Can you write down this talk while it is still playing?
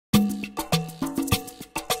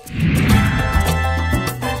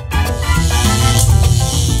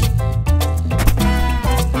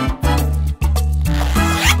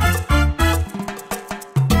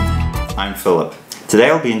Philip. Today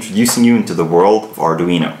I'll be introducing you into the world of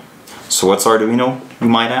Arduino. So what's Arduino, you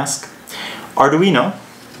might ask? Arduino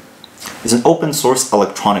is an open source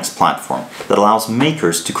electronics platform that allows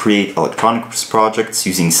makers to create electronics projects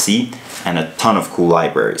using C and a ton of cool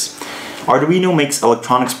libraries. Arduino makes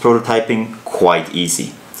electronics prototyping quite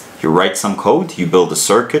easy. You write some code, you build a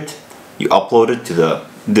circuit, you upload it to the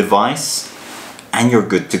device, and you're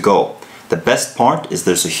good to go. The best part is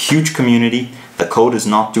there's a huge community, the code is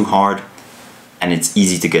not too hard, and it's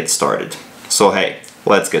easy to get started. So hey,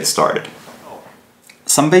 let's get started.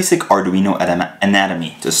 Some basic Arduino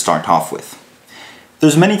anatomy to start off with.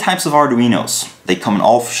 There's many types of Arduinos. They come in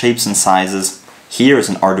all shapes and sizes. Here is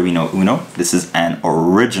an Arduino Uno. This is an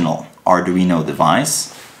original Arduino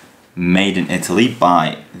device made in Italy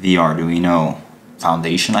by the Arduino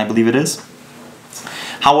Foundation, I believe it is.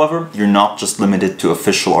 However, you're not just limited to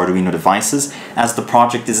official Arduino devices, as the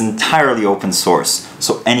project is entirely open source,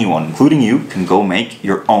 so anyone, including you, can go make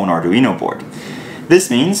your own Arduino board.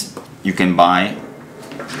 This means you can buy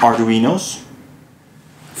Arduinos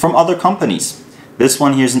from other companies. This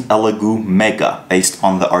one here is an Elegoo Mega, based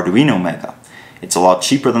on the Arduino Mega. It's a lot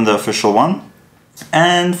cheaper than the official one,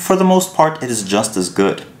 and for the most part it is just as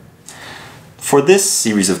good. For this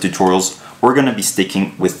series of tutorials, we're going to be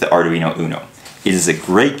sticking with the Arduino Uno. It is a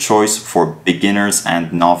great choice for beginners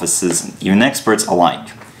and novices and even experts alike.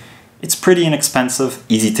 It's pretty inexpensive,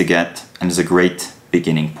 easy to get, and is a great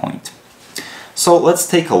beginning point. So let's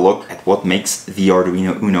take a look at what makes the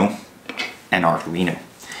Arduino Uno an Arduino.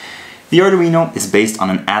 The Arduino is based on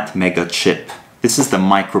an Atmega chip. This is the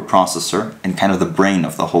microprocessor and kind of the brain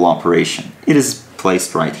of the whole operation. It is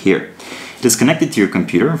placed right here. It is connected to your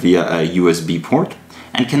computer via a USB port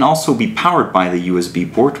and can also be powered by the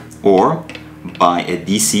USB port or by a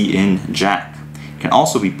DC-in jack. It can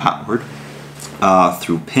also be powered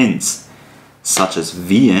through pins such as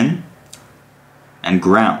V-in and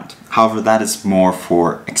ground. However, that is more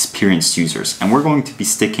for experienced users, and we're going to be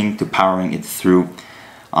sticking to powering it through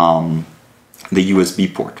the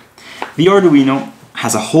USB port. The Arduino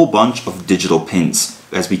has a whole bunch of digital pins.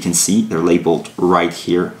 As we can see, they're labeled right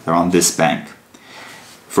here. They're on this bank.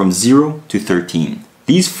 From 0 to 13.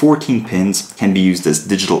 These 14 pins can be used as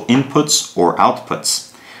digital inputs or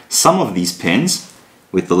outputs. Some of these pins,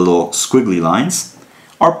 with the little squiggly lines,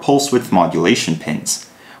 are pulse width modulation pins,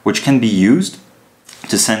 which can be used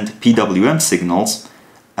to send PWM signals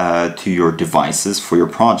to your devices for your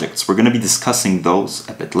projects. We're going to be discussing those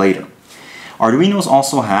a bit later. Arduinos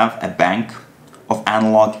also have a bank of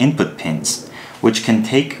analog input pins, which can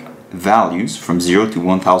take values from 0 to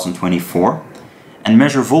 1024 and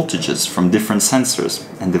measure voltages from different sensors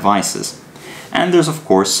and devices. And there's of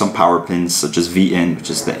course some power pins such as V-in,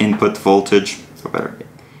 which is the input voltage. So better,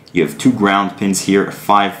 you have two ground pins here, a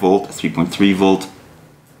 5 volt, a 3.3 volt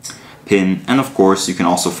pin, and of course you can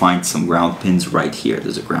also find some ground pins right here.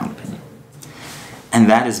 There's a ground pin. And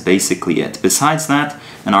that is basically it. Besides that,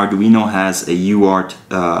 an Arduino has a UART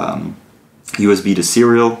USB to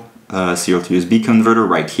serial, serial to USB converter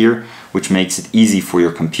right here, which makes it easy for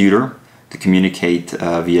your computer to communicate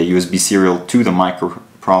via USB serial to the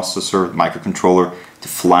microprocessor, the microcontroller, to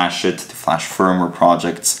flash it, to flash firmware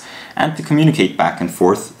projects, and to communicate back and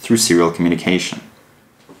forth through serial communication.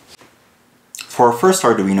 For our first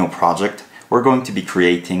Arduino project, we're going to be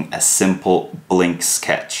creating a simple blink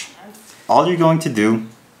sketch. All you're going to do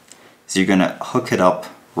is you're going to hook it up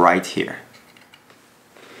right here.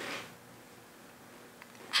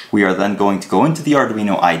 We are then going to go into the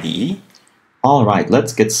Arduino IDE. Alright,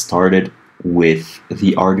 let's get started with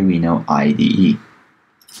the Arduino IDE.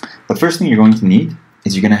 The first thing you're going to need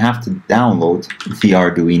is you're going to have to download the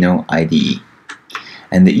Arduino IDE.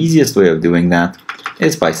 And the easiest way of doing that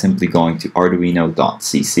is by simply going to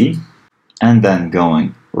arduino.cc and then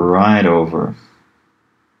going right over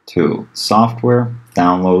to software,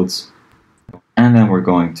 downloads, and then we're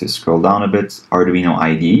going to scroll down a bit, Arduino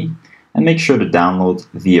IDE, and make sure to download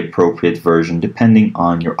the appropriate version depending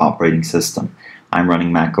on your operating system. I'm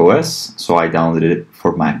running Mac OS, so I downloaded it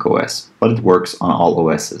for Mac OS, but it works on all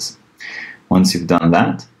OSs. Once you've done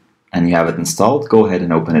that and you have it installed, go ahead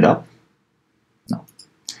and open it up. No.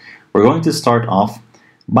 We're going to start off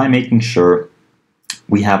by making sure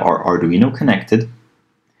we have our Arduino connected.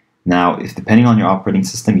 Now, if depending on your operating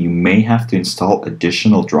system, you may have to install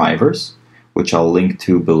additional drivers, which I'll link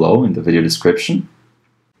to below in the video description.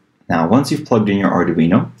 Now, once you've plugged in your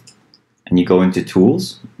Arduino and you go into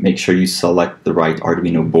Tools, make sure you select the right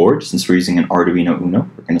Arduino board. Since we're using an Arduino Uno,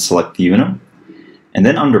 we're going to select the Uno. And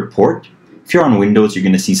then under Port, if you're on Windows, you're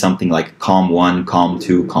going to see something like COM1,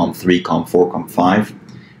 COM2, COM3, COM4, COM5.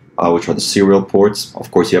 which are the serial ports.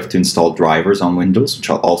 Of course, you have to install drivers on Windows, which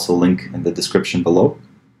I'll also link in the description below.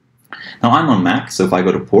 Now I'm on Mac, so if I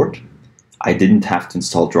go to port, I didn't have to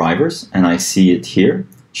install drivers, and I see it here.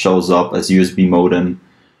 Shows up as USB modem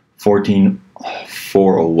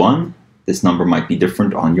 14401. This number might be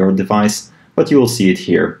different on your device, but you will see it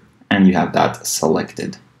here, and you have that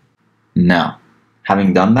selected. Now,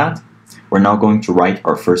 having done that, we're now going to write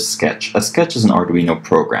our first sketch. A sketch is an Arduino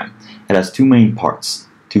program. It has two main parts,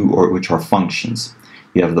 which are functions.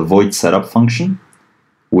 You have the void setup function,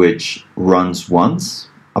 which runs once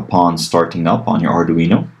upon starting up on your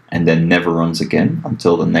Arduino, and then never runs again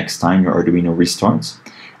until the next time your Arduino restarts.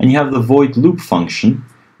 And you have the void loop function,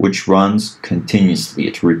 which runs continuously.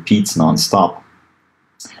 It repeats non-stop.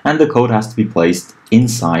 And the code has to be placed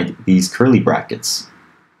inside these curly brackets.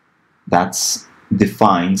 That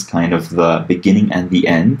defines kind of the beginning and the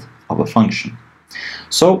end of a function.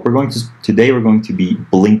 So today we're going to be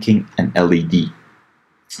blinking an LED.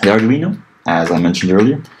 The Arduino, as I mentioned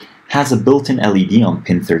earlier, has a built-in LED on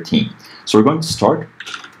pin 13. So we're going to start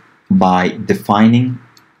by defining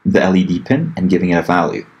the LED pin and giving it a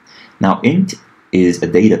value. Now int is a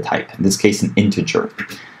data type, in this case an integer.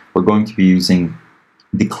 We're going to be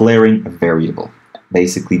declaring a variable,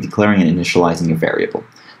 basically declaring and initializing a variable.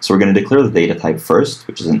 So we're going to declare the data type first,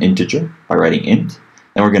 which is an integer, by writing int.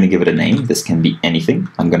 Then we're going to give it a name. This can be anything.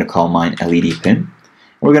 I'm going to call mine LED pin.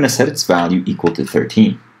 We're going to set its value equal to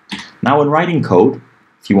 13. Now when writing code,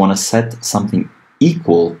 if you want to set something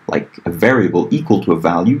equal, like a variable equal to a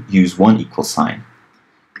value, use =.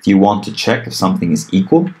 If you want to check if something is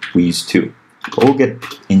equal, we use 2. We'll get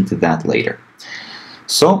into that later.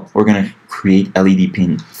 So we're going to create LED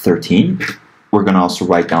pin 13. We're going to also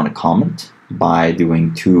write down a comment by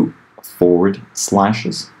doing 2 forward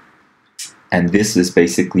slashes. And this is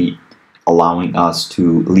basically allowing us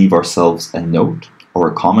to leave ourselves a note or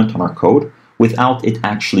a comment on our code without it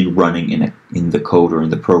actually running in the code or in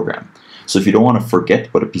the program. So if you don't want to forget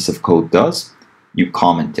what a piece of code does, you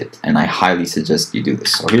comment it, and I highly suggest you do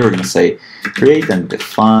this. So here we're going to say create and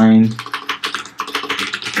define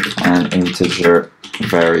an integer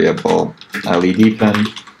variable LED pin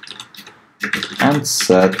and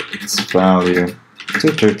set its value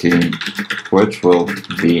to 13, which will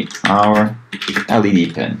be our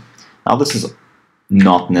LED pin. Now this is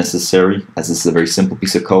not necessary, as this is a very simple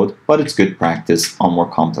piece of code, but it's good practice on more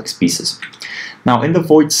complex pieces. Now in the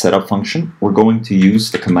void setup function, we're going to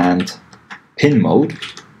use the command pin mode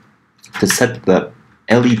to set the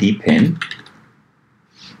LED pin,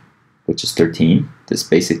 which is 13. This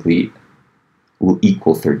basically will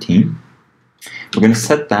equal 13. We're going to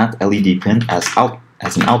set that LED pin as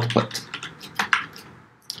an output.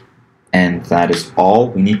 And that is all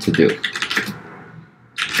we need to do.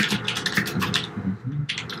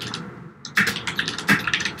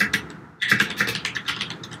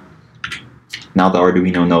 Now the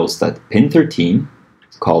Arduino knows that pin 13,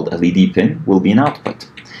 called LED pin, will be an output.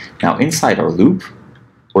 Now inside our loop,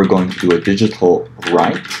 we're going to do a digital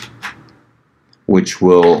write, which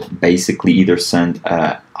will basically either send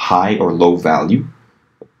a high or low value,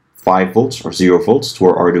 5 volts or 0 volts, to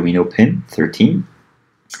our Arduino pin 13,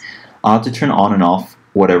 to turn on and off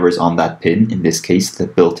whatever is on that pin, in this case the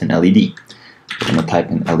built-in LED. We're going to type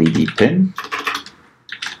in LED pin,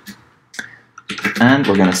 and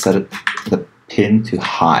we're going to set the pin to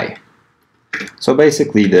high. So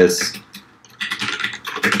basically this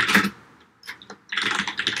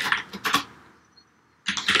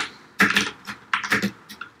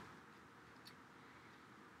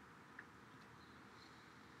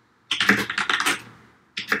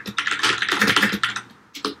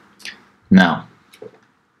Now,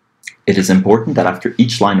 it is important that after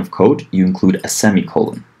each line of code you include a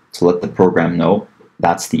semicolon to let the program know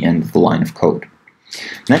that's the end of the line of code.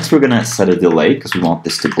 Next we're going to set a delay because we want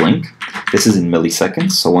this to blink. This is in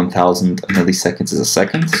milliseconds, so 1000 milliseconds is a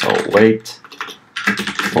second, so wait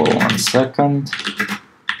for 1 second,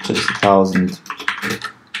 just 1000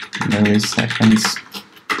 milliseconds.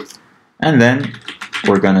 And then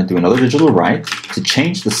we're going to do another digital write to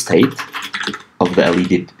change the state of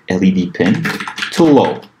the LED pin to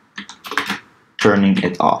low, turning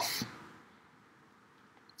it off.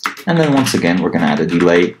 And then once again we're going to add a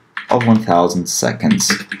delay of 1000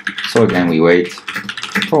 seconds. So again we wait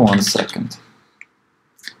for 1 second.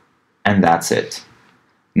 And that's it.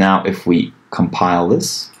 Now if we compile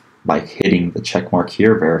this by hitting the check mark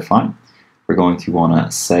here, verify, we're going to want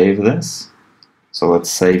to save this. So let's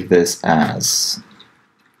save this as,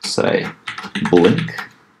 say, blink,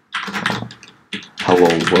 hello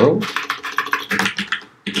world.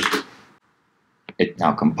 It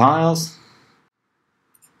now compiles.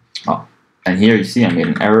 Oh, And here you see I made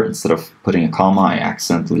an error. Instead of putting a comma, I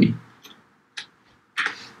accidentally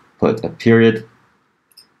put a period.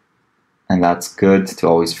 And that's good to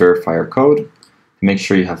always verify our code to make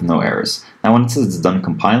sure you have no errors. Now when it says it's done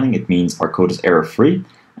compiling, it means our code is error-free,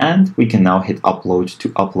 and we can now hit upload to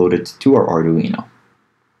upload it to our Arduino.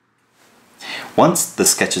 Once the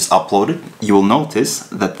sketch is uploaded, you will notice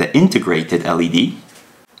that the integrated LED,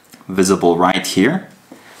 visible right here,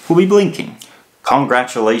 will be blinking.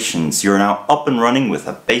 Congratulations, you're now up and running with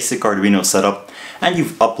a basic Arduino setup, and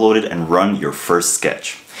you've uploaded and run your first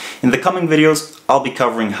sketch. In the coming videos, I'll be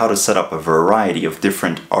covering how to set up a variety of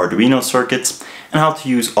different Arduino circuits and how to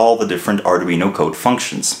use all the different Arduino code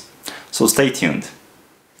functions. So stay tuned.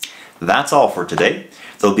 That's all for today.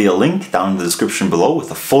 There'll be a link down in the description below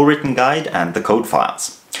with a full written guide and the code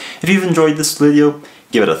files. If you've enjoyed this video,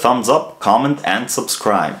 give it a thumbs up, comment, and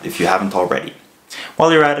subscribe if you haven't already.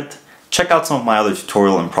 While you're at it, check out some of my other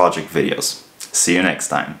tutorial and project videos. See you next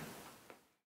time.